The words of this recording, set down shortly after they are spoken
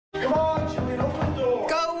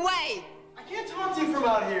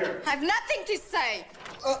here? I've nothing to say.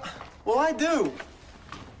 Well, I do.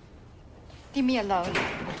 Leave me alone.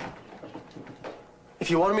 If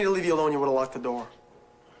you wanted me to leave you alone, you would have locked the door.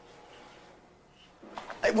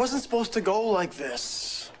 It wasn't supposed to go like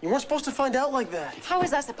this. You weren't supposed to find out like that. How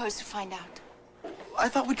was I supposed to find out? I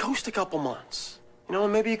thought we'd coast a couple months. You know,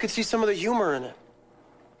 and maybe you could see some of the humor in it.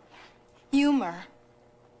 Humor?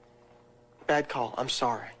 Bad call. I'm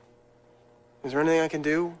sorry. Is there anything I can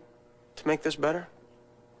do to make this better?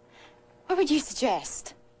 What would you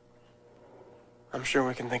suggest? I'm sure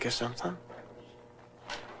we can think of something.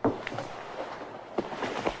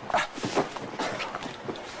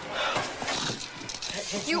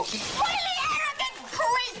 You really arrogant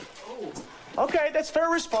creep! Okay, that's fair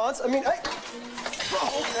response. I mean, okay,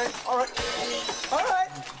 all right. All right.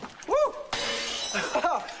 Woo!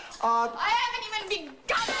 I haven't even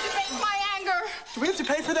begun to make my anger. Do we have to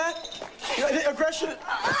pay for that? Aggression?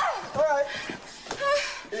 All right.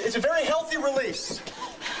 It's a very healthy release.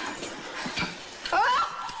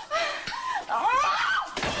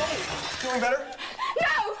 Feeling better?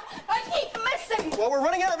 No! I keep missing! Well, we're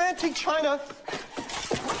running out of antique china.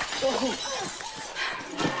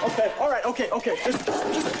 Okay, all right, okay. Just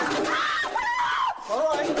all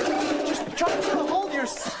right. Just try to get a hold of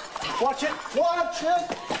yourself. Watch it.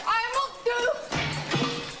 I will do.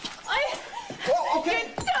 Oh, okay.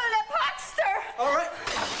 You dirty huckster! All right.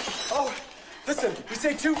 Oh, listen, we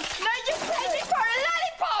say two. No, you paid me for a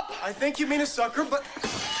lollipop! I think you mean a sucker, but...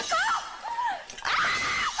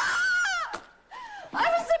 I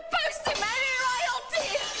was supposed to marry royalty!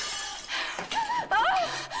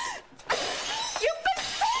 You've been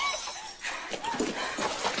fake!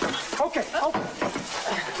 Okay.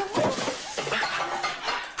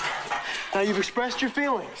 Now you've expressed your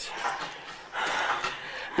feelings.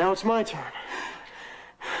 Now it's my turn.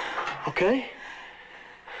 Okay?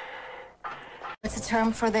 What's the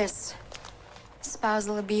term for this?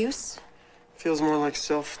 Spousal abuse? Feels more like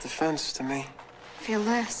self-defense to me. Feel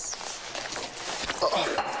less.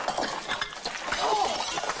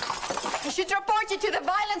 I should report you to the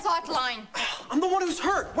violence hotline. I'm the one who's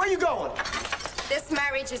hurt. Where are you going? This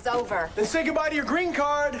marriage is over. Then say goodbye to your green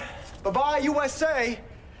card. Bye-bye, USA.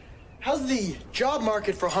 How's the job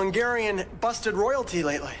market for Hungarian busted royalty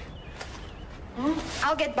lately?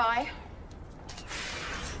 I'll get by.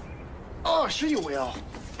 Oh, sure you will.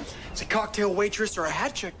 It's a cocktail waitress or a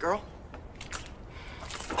hat chick, girl.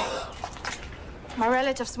 My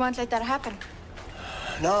relatives won't let that happen.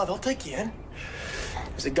 No, they'll take you in.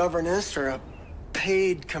 As a governess or a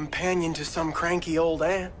paid companion to some cranky old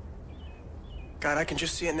aunt. God, I can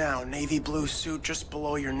just see it now. Navy blue suit just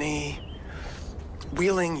below your knee.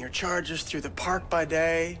 Wheeling your charges through the park by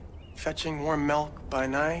day. Fetching warm milk by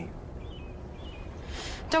night.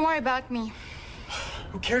 Don't worry about me.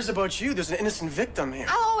 Who cares about you? There's an innocent victim here.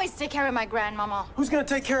 I'll always take care of my grandmama. Who's gonna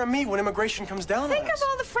take care of me when immigration comes down on us? Think of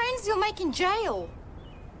all the friends you'll make in jail.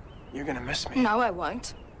 You're gonna miss me. No, I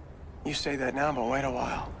won't. You say that now, but wait a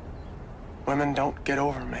while. Women don't get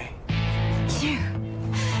over me. You.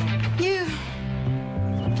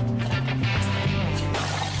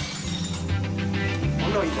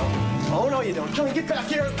 Oh, no, you don't. Oh, no, you don't. Gillian, get back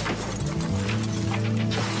here.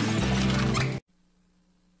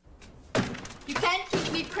 You can't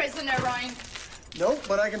keep me prisoner, Ryan. Nope,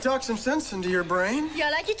 but I can talk some sense into your brain. Yeah,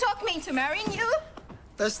 like you talked me into marrying you?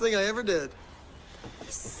 Best thing I ever did.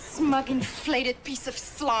 Smug, inflated piece of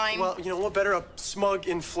slime. Well, you know, what better a smug,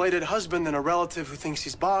 inflated husband than a relative who thinks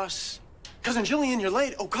he's boss? Cousin Gillian, you're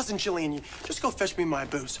late. Oh, Cousin Gillian, you just go fetch me my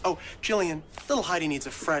booze. Oh, Gillian, little Heidi needs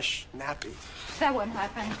a fresh nappy. That won't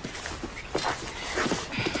happen.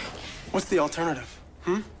 What's the alternative,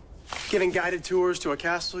 Giving guided tours to a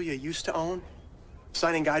castle you used to own?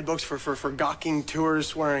 Signing guidebooks for gawking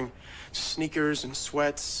tourists wearing sneakers and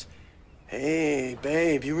sweats? Hey,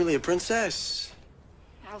 babe, you really a princess?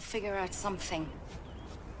 I'll figure out something.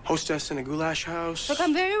 Hostess in a goulash house? Look,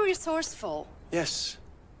 I'm very resourceful. Yes.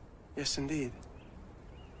 Yes, indeed.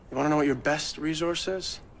 You want to know what your best resource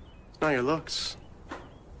is? It's not your looks.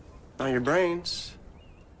 Not your brains.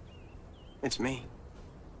 It's me.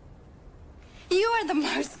 You are the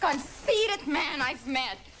most conceited man I've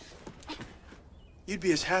met. You'd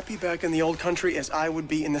be as happy back in the old country as I would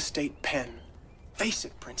be in the state pen. Face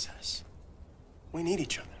it, princess. We need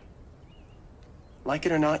each other. Like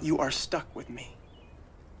it or not, you are stuck with me.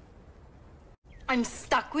 I'm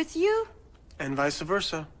stuck with you? And vice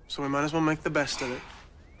versa. So we might as well make the best of it.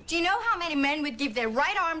 Do you know how many men would give their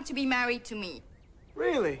right arm to be married to me?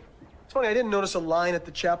 Really? It's funny, I didn't notice a line at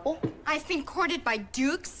the chapel. I've been courted by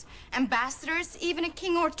dukes, ambassadors, even a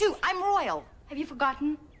king or two. I'm royal. Have you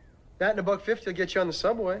forgotten? That and $1.50 will get you on the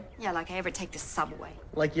subway. Yeah, like I ever take the subway.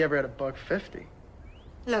 Like you ever had $1.50.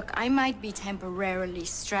 Look, I might be temporarily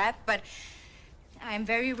strapped, but I am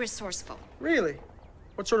very resourceful. Really?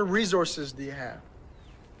 What sort of resources do you have?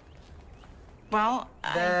 Well,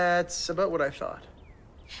 That's about what I thought.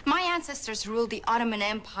 my ancestors ruled the Ottoman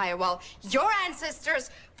Empire, while your ancestors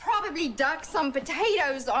probably dug some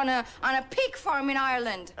potatoes on a pig farm in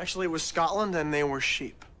Ireland. Actually, it was Scotland, and they were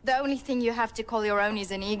sheep. The only thing you have to call your own is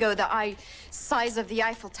an ego the size of the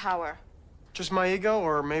Eiffel Tower. Just my ego,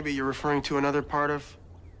 or maybe you're referring to another part of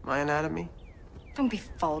my anatomy? Don't be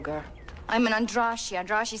vulgar. I'm an Andrashi.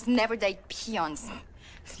 Andrashis never date peons.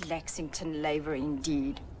 Lexington laver,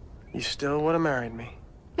 indeed. You still would have married me.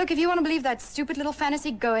 Look, if you want to believe that stupid little fantasy,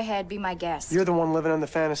 go ahead, be my guest. You're the one living in the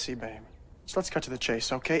fantasy, babe. So let's cut to the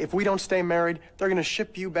chase, okay? If we don't stay married, they're gonna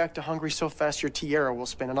ship you back to Hungary so fast your tiara will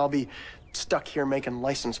spin, and I'll be stuck here making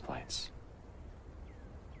license plates.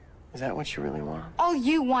 Is that what you really want? All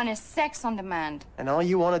you want is sex on demand. And all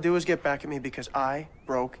you want to do is get back at me because I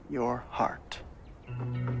broke your heart.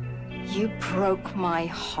 You broke my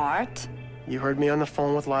heart? You heard me on the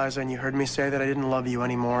phone with Liza, and you heard me say that I didn't love you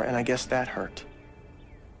anymore, and I guess that hurt.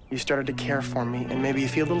 You started to care for me, and maybe you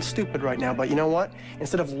feel a little stupid right now, but you know what?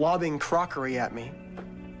 Instead of lobbing crockery at me,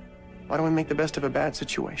 why don't we make the best of a bad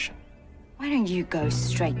situation? Why don't you go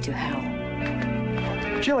straight to hell?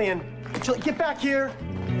 Gillian, get back here!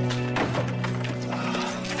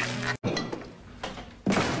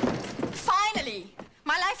 Finally!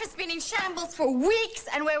 My life has been in shambles for weeks,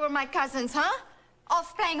 and where were my cousins, huh?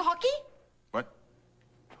 Off playing hockey? What?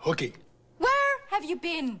 Hooky. Where have you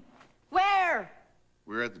been? Where?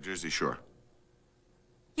 We're at the Jersey Shore.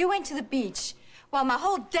 You went to the beach while my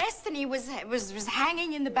whole destiny was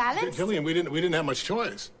hanging in the balance? Gillian, we didn't have much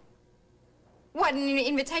choice. What, an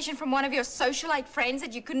invitation from one of your socialite friends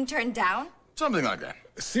that you couldn't turn down? Something like that.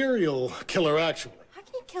 A serial killer, actually. How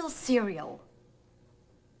can you kill cereal?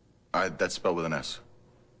 That's spelled with an S.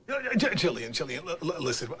 Gillian,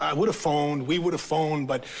 listen, we would have phoned,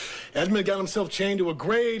 but Edmund got himself chained to a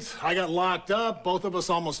grate. I got locked up. Both of us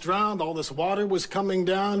almost drowned. All this water was coming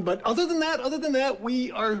down. But other than that,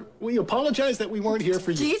 we apologize that we weren't here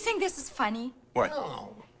for you. Do you think this is funny? What?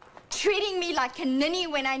 No. Treating me like a ninny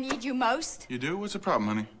when I need you most? You do? What's the problem,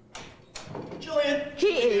 honey? Gillian! He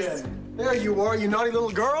is. There you are, you naughty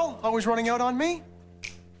little girl. Always running out on me.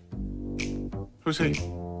 Who's he?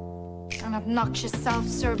 An obnoxious,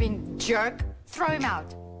 self-serving jerk. Throw him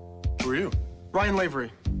out. Who are you? Ryan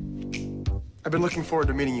Lavery. I've been looking forward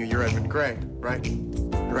to meeting you. You're Edmund Gray, right?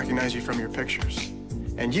 I recognize you from your pictures.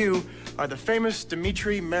 And you are the famous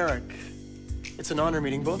Dmitri Merrick. It's an honor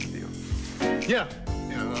meeting both of you. Yeah.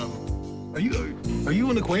 Are you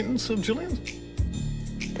an acquaintance of Gillian's?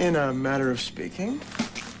 In a matter of speaking,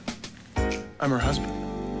 I'm her husband.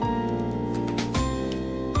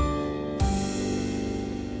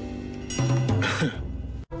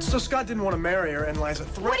 So Scott didn't want to marry her, and Liza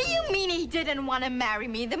threatened... What do you mean he didn't want to marry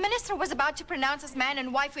me? The minister was about to pronounce us man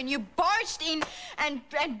and wife when you barged in and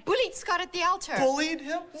bullied Scott at the altar. Bullied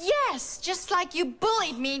him? Yes, just like you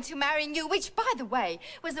bullied me into marrying you, which, by the way,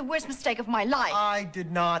 was the worst mistake of my life. I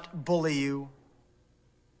did not bully you.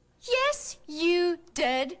 Yes, you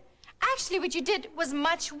did. Actually, what you did was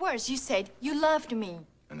much worse. You said you loved me.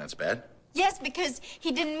 And that's bad? Yes, because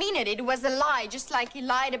he didn't mean it. It was a lie, just like he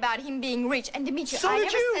lied about him being rich. And Dimitri, So I did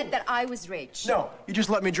never you. said that I was rich. No, you just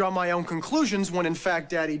let me draw my own conclusions when, in fact,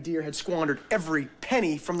 Daddy Dear had squandered every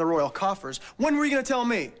penny from the royal coffers. When were you going to tell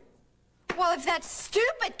me? Well, if that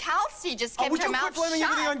stupid Kelsey just kept Would her you mouth quit blaming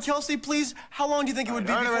everything on shut. Kelsey, please? How long do you think it would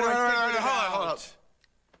be before I figured it hold out? up.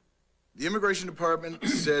 The immigration department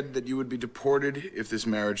said that you would be deported if this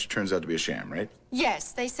marriage turns out to be a sham, right?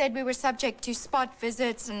 Yes, they said we were subject to spot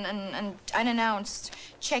visits and unannounced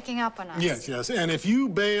checking up on us. Yes. And if you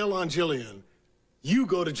bail on Gillian, you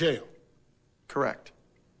go to jail. Correct.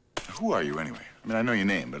 Who are you, anyway? I mean, I know your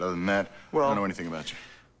name, but other than that, I Well- don't know anything about you.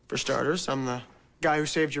 For starters, I'm the guy who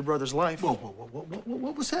saved your brother's life. Whoa,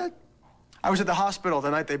 what was that? I was at the hospital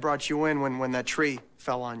the night they brought you in when that tree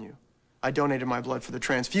fell on you. I donated my blood for the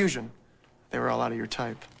transfusion. They were all out of your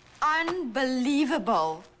type.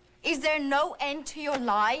 Unbelievable. Is there no end to your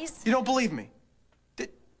lies? You don't believe me?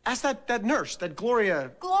 Ask that nurse, that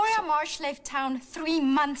Gloria... Gloria Marsh left town 3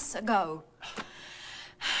 months ago.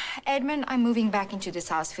 Edmund, I'm moving back into this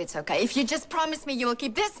house if it's okay. If you just promise me you will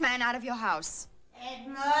keep this man out of your house.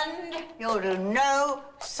 Edmund, you'll do no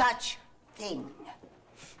such thing.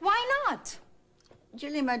 Why not?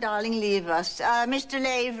 Gillian, my darling, leave us. Mr.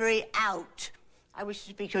 Lavery, out. I wish to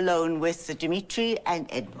speak alone with Dimitri and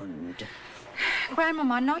Edmund.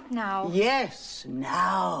 Grandmama, not now. Yes,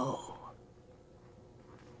 now.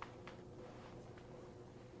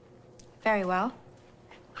 Very well.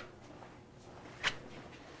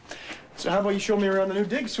 So how about you show me around the new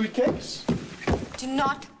dig, sweet cakes? Do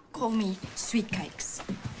not call me sweet cakes.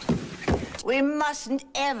 We mustn't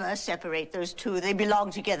ever separate those two. They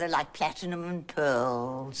belong together like platinum and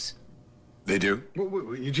pearls. They do?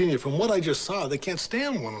 Eugenia, from what I just saw, they can't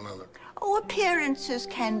stand one another. Oh, appearances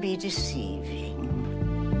can be deceiving.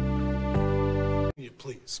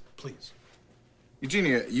 Please, please.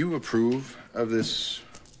 Eugenia, you approve of this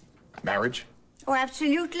marriage? Oh,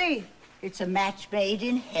 absolutely. It's a match made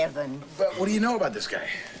in heaven. But what do you know about this guy?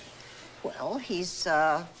 Well,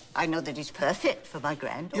 I know that he's perfect for my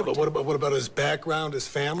granddaughter. Yeah, but what about his background, his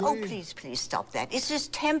family? Oh, please stop that. It's his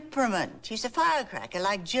temperament. He's a firecracker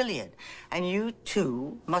like Gillian. And you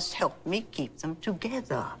two must help me keep them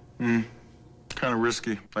together. Kind of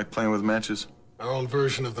risky, like playing with matches. Our own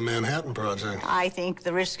version of the Manhattan Project. I think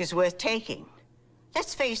the risk is worth taking.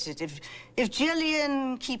 Let's face it, if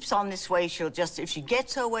Gillian keeps on this way, if she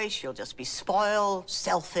gets her way, she'll just be spoiled,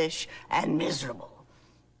 selfish, and miserable.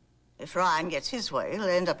 If Ryan gets his way, he'll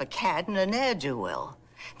end up a cad and a ne'er-do-well.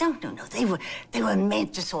 No, they were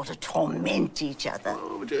meant to sort of torment each other.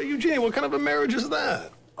 Oh, Eugenia, what kind of a marriage is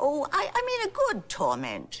that? Oh, I mean a good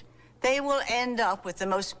torment. They will end up with the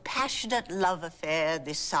most passionate love affair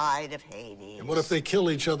this side of Hades. And what if they kill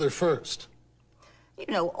each other first? You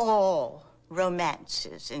know, all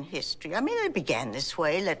romances in history. I mean, it began this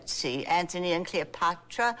way. Let's see, Antony and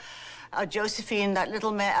Cleopatra, Josephine, that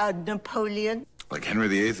little man, Napoleon. Like Henry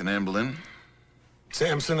VIII and Anne Boleyn?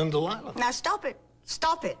 Samson and Delilah. Now, stop it.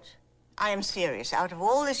 Stop it. I am serious. Out of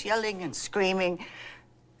all this yelling and screaming,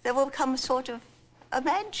 there will come sort of a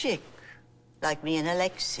magic, like me and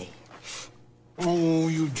Alexei. Oh,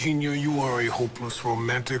 Eugenia, you are a hopeless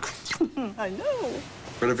romantic. I know.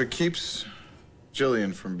 But if it keeps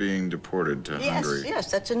Gillian from being deported to Hungary... Yes,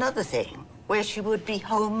 that's another thing. Where she would be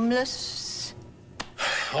homeless.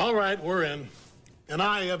 All right, we're in. And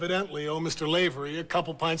I evidently owe Mr. Lavery a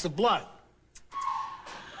couple pints of blood.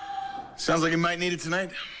 Sounds like you might need it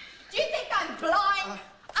tonight. Do you think I'm blind?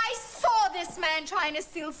 I saw this man trying to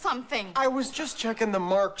steal something. I was just checking the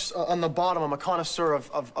marks on the bottom. I'm a connoisseur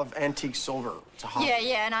of antique silver. It's a hobby.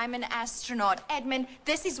 Yeah, and I'm an astronaut. Edmund,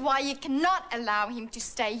 this is why you cannot allow him to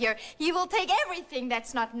stay here. He will take everything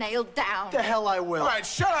that's not nailed down. The hell I will. All right,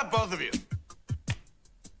 shut up, both of you.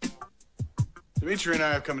 Dimitri and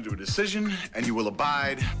I have come to a decision, and you will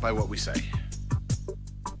abide by what we say.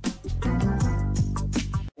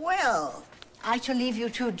 Well, I shall leave you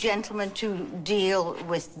two gentlemen to deal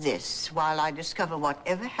with this while I discover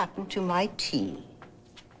whatever happened to my tea.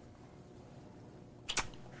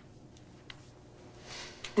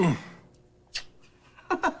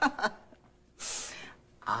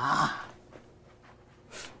 Ah.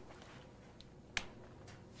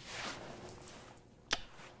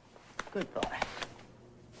 Good boy.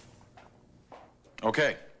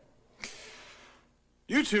 Okay.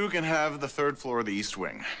 You two can have the third floor of the East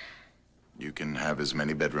Wing. You can have as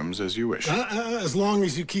many bedrooms as you wish. As long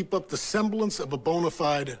as you keep up the semblance of a bona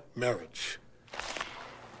fide marriage.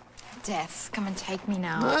 Death, come and take me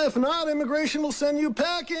now. If not, immigration will send you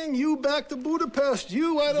packing. You back to Budapest. I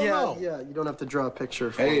don't know. Yeah, you don't have to draw a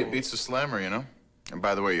picture for Hey, me. it beats the slammer, you know? And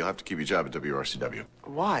by the way, you'll have to keep your job at WRCW.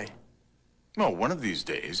 Why? Well, one of these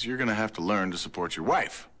days, you're gonna have to learn to support your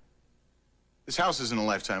wife. This house isn't a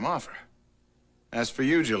lifetime offer. As for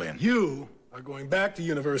you, Gillian. You are going back to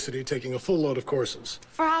university, taking a full load of courses.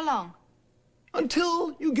 For how long?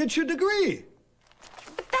 Until you get your degree.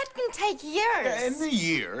 But that can take years. In a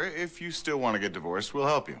year, if you still want to get divorced, we'll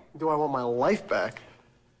help you. Do I want my life back?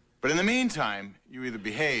 But in the meantime, you either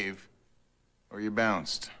behave or you're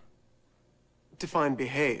bounced. Define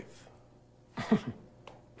behave.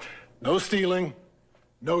 No stealing,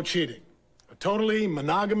 no cheating. A totally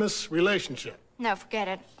monogamous relationship. No, forget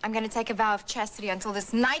it. I'm gonna take a vow of chastity until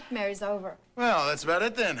this nightmare is over. Well, that's about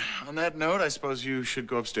it then. On that note, I suppose you should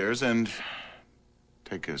go upstairs and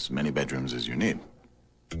take as many bedrooms as you need.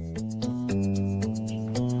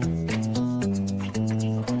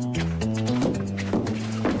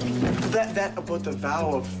 That about the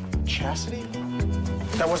vow of chastity?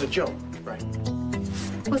 That was a joke, right?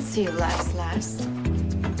 We'll see who laughs last.